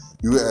name.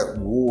 You're at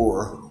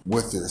war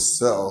with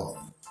yourself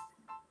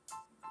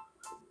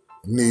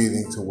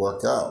needing to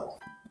work out.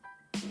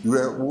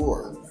 You're at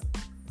war.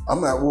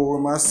 I'm at war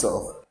with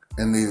myself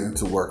and needing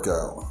to work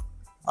out.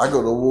 I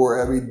go to war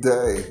every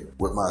day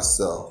with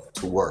myself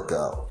to work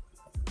out.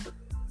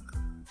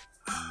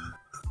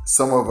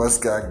 Some of us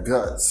got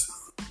guts.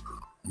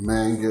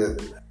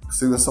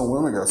 See, some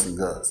women got some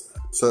guts.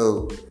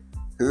 So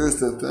here's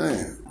the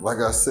thing. Like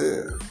I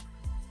said,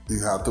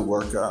 you have to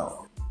work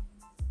out.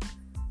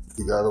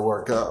 You got to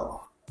work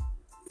out.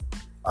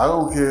 I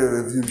don't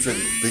care if you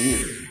drink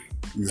beer.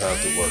 You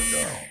have to work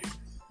out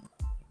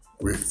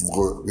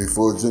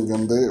before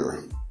drinking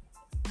beer.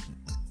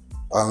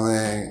 I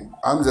mean,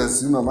 I'm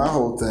just, my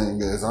whole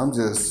thing is I'm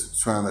just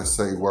trying to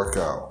say work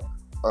out.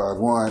 I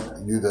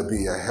want you to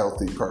be a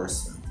healthy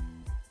person.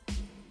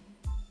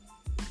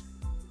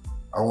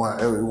 I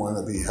want everyone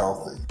to be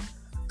healthy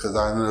because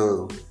I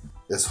know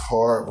it's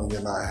hard when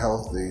you're not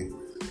healthy.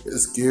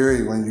 It's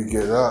scary when you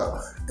get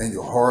up and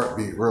your heart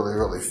beat really,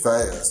 really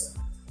fast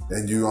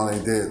and you only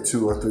did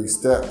 2 or 3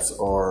 steps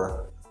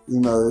or,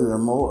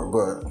 even more.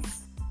 But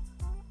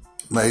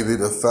maybe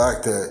the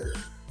fact that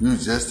you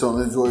just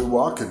don't enjoy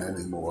walking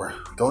anymore.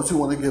 Don't you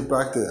want to get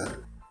back to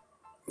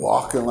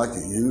walking like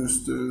you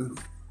used to?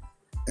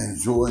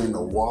 Enjoying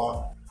the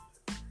walk?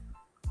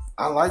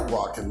 I like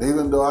walking,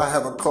 even though I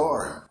have a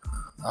car.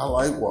 I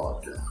like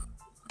walking.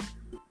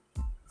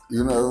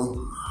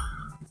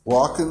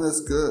 Walking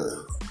is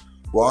good.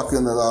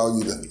 Walking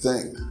allows you to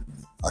think.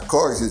 A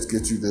car just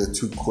gets you there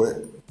too quick.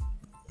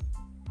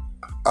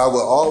 I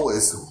would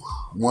always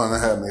want to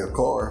have me a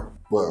car,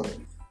 but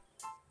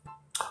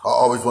I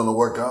always want to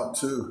work out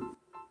too.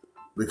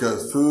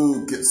 Because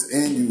food gets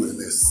in you and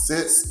it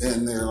sits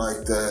in there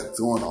like that,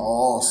 doing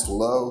all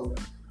slow.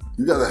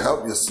 You got to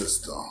help your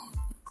system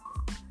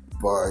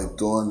by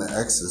doing the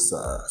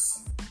exercise.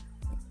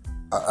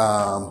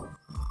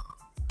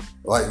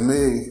 Like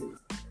me,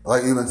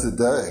 like even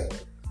today,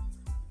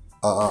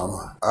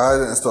 I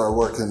didn't start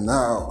working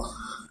out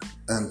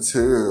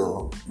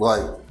until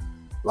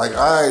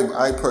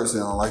I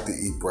personally don't like to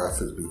eat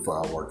breakfast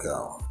before I work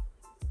out.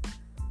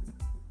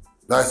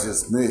 That's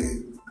just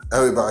me.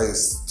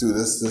 Everybody's do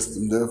this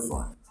system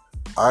different.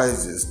 I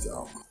just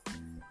don't.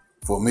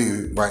 for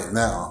me right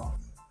now.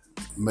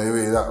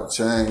 Maybe that'll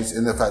change.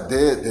 And if I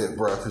did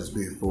breakfast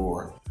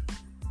before,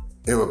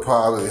 it would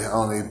probably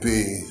only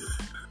be,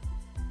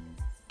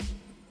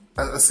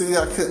 see,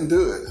 I couldn't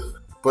do it.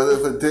 But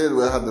if it did, it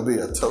would have to be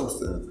a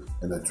toast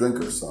and a drink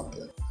or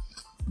something.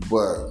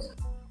 But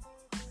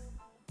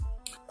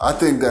I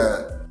think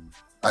that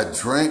I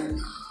drink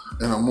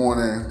in the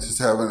morning, just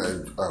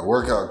having a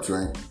workout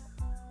drink,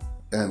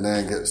 and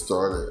then get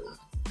started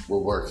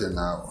with working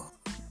out.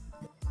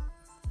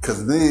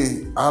 Because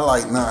me, I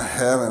like not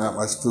having that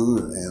much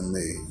food in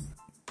me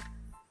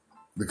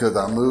because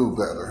I move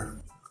better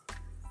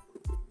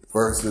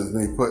versus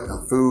me putting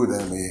food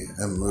in me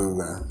and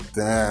moving.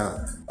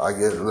 Then I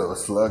get a little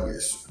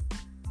sluggish.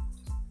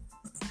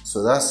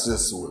 So that's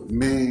just with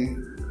me.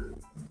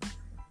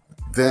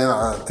 Then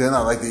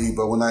I like to eat,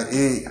 but when I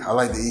eat, I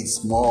like to eat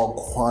small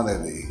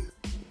quantity.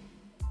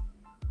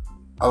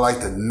 I like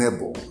to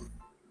nibble.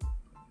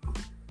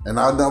 And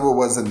I never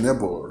was a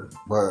nibbler,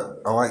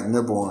 but I like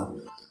nibbling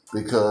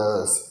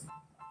because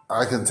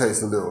I can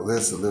taste a little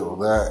this, a little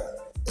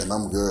that, and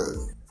I'm good.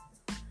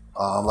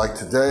 Like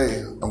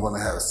today, I'm going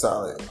to have a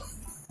salad.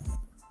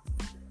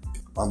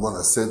 I'm going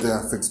to sit there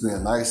and fix me a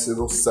nice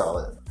little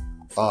salad.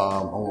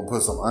 I'm going to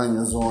put some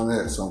onions on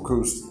it, some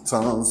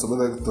croutons, some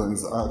other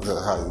things. I don't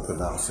know how you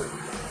pronounce it.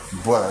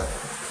 But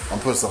I'm going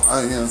to put some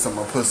onions. I'm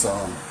going to put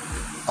some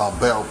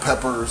bell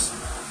peppers.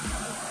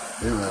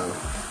 You know,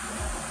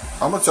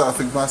 I'm going to try to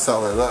fix my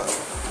salad up.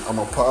 I'm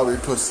going to probably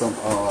put some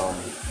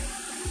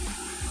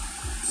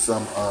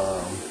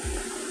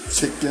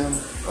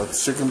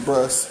chicken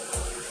breast.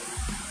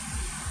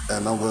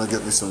 And I'm going to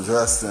get me some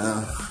dressing.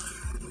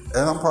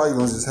 And I'm probably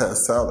going to just have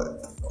salad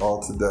all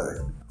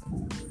today.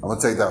 I'm going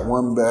to take that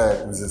one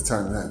bag and just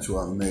turn it into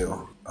a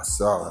meal, a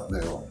salad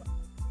meal.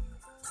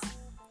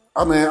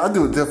 I mean, I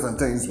do different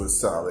things with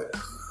salad.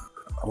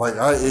 Like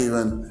I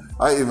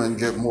even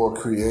get more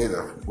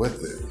creative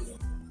with it.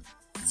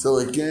 So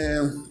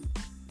again,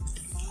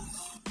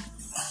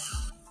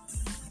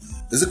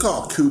 is it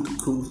called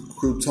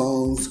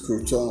croutons?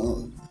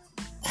 Crouton?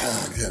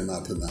 I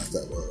cannot pronounce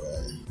that word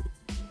right.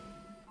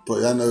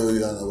 But y'all know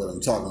what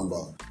I'm talking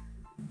about.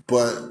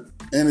 But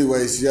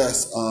anyways,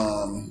 yes,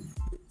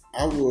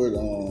 I would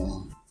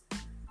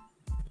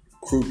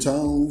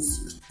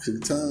croutons,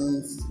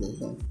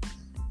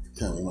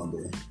 can't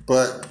remember.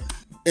 But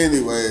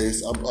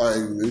anyways, I buy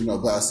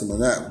some of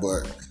that.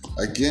 But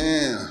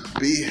again,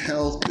 be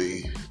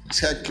healthy.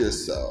 Check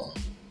yourself.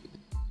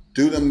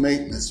 Do the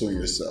maintenance on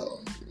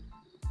yourself.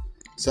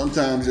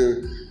 Sometimes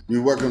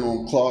you're working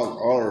on clogged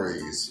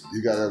arteries.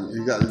 You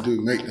gotta do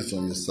maintenance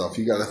on yourself.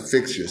 You gotta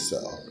fix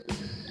yourself.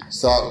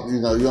 So you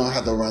don't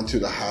have to run to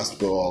the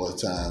hospital all the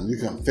time. You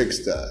can fix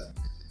that.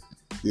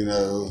 You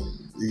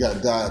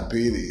got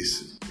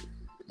diabetes.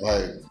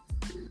 Like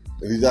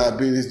if you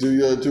diabetes,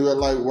 do a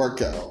light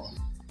workout.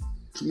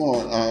 Come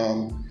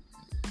on,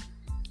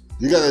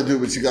 you gotta do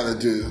what you gotta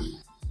do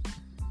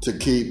to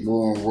keep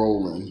on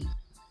rolling,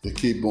 to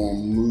keep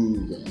on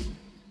moving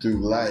through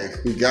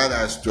life. We got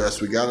our stress,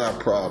 we got our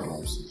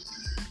problems.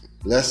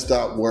 Let's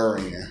stop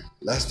worrying.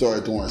 Let's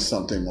start doing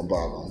something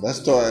about them. Let's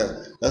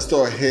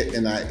start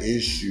hitting our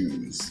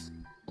issues.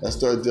 Let's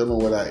start dealing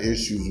with our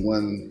issues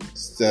one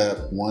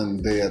step,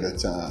 one day at a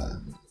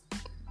time.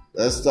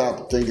 Let's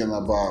stop thinking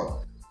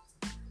about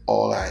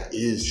all our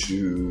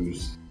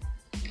issues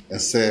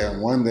and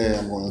saying, one day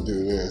I'm going to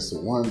do this,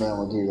 or one day I'm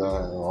going to do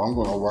that, or I'm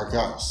going to work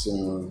out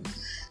soon.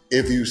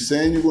 If you're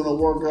saying you're going to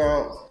work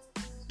out,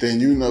 then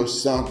you know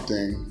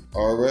something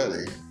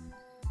already,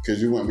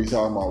 because you wouldn't be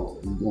talking about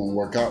you're going to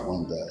work out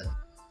one day.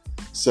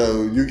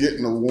 So you're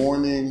getting a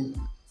warning.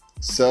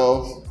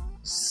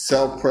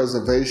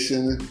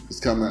 Self-preservation is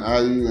coming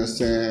out of you and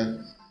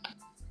saying,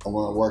 I'm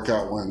going to work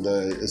out one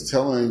day. It's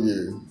telling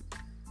you,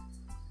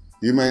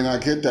 you may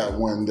not get that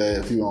one day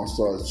if you don't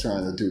start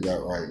trying to do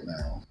that right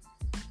now.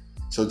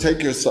 So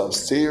take yourself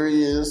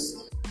serious,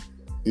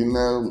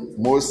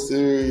 more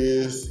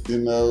serious,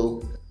 When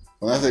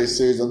I say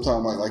serious, I'm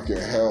talking about like your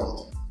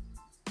health.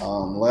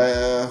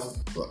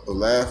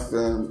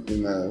 Laughing,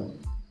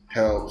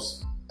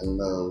 helps,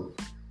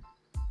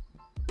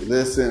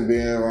 listen,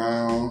 being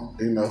around,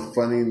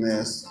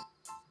 funniness.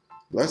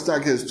 Let's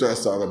not get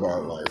stressed out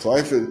about life.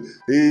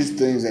 These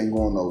things ain't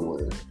going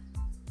nowhere.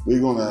 We're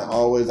gonna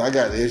I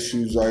got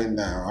issues right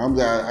now. I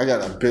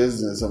got a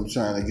business. I'm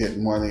trying to get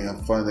money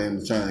and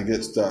funding, trying to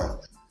get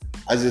stuff.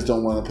 I just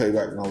don't want to pay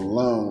back no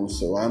loans,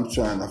 so I'm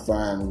trying to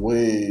find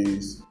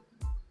ways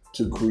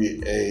to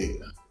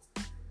create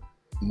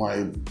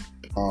my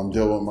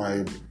deal with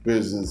my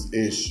business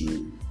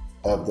issue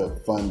of the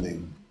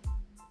funding.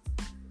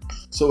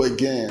 So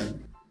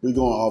again, we're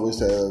gonna always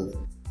have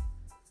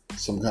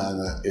some kind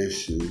of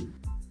issue.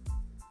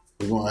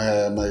 We're gonna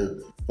have maybe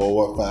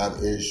 4 or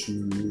 5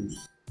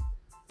 issues.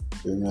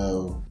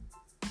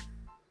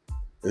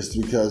 It's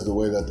because the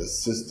way that the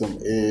system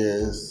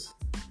is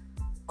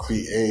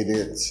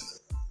created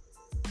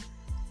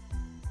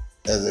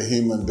as a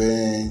human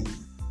being,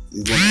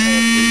 you're gonna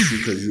have issues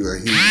because you're a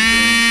human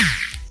being.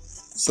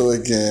 So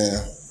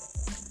again,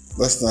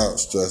 let's not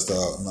stress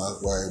out,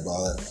 not worry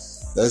about it.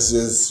 That's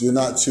just, you're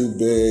not too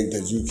big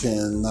that you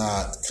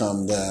cannot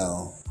come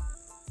down.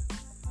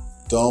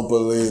 Don't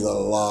believe the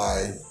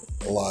lie,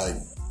 like,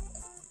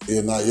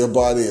 you're not, your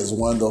body is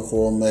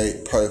wonderful,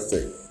 made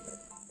perfect.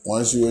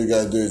 Once you, what you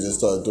gotta do is just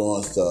start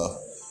doing stuff,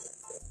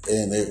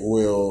 and it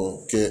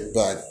will get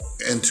back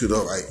into the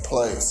right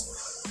place.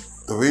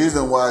 The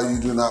reason why you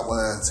do not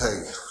want to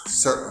take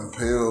certain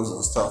pills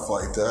and stuff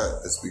like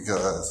that is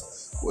because,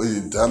 well,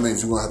 that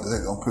means you're gonna have to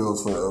take them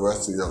pills for the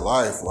rest of your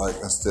life. Like,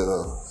 instead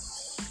of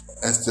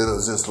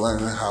just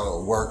learning how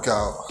to work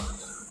out.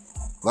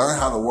 Learning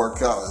how to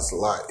work out is a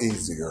lot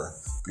easier,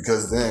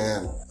 because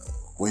then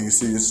when you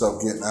see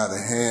yourself getting out of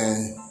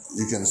hand,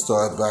 you can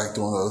start back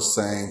doing those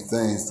same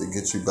things to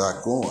get you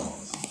back going.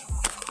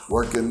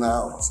 Working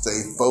out,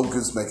 stay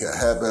focused, make a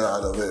habit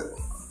out of it.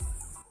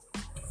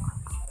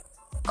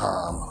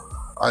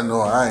 I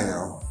know I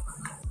am.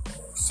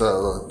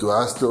 So, do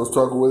I still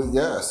struggle with it?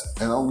 Yes.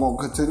 And I'm going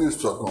to continue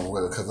struggling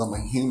with it because I'm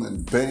a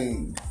human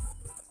being.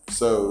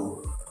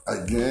 So,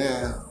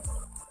 again,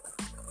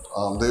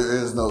 there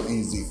is no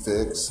easy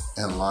fix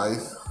in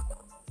life.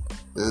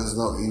 There is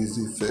no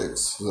easy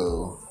fix.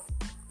 So,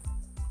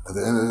 at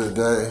the end of the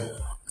day,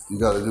 you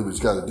got to do what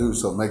you got to do.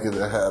 So, make it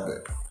a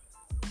habit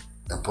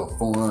and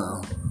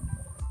perform.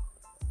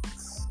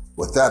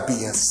 With that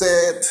being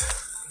said,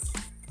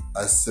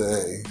 I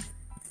say,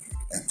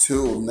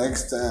 until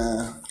next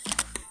time,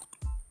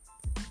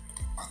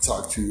 I'll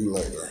talk to you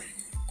later.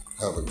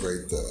 Have a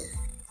great day.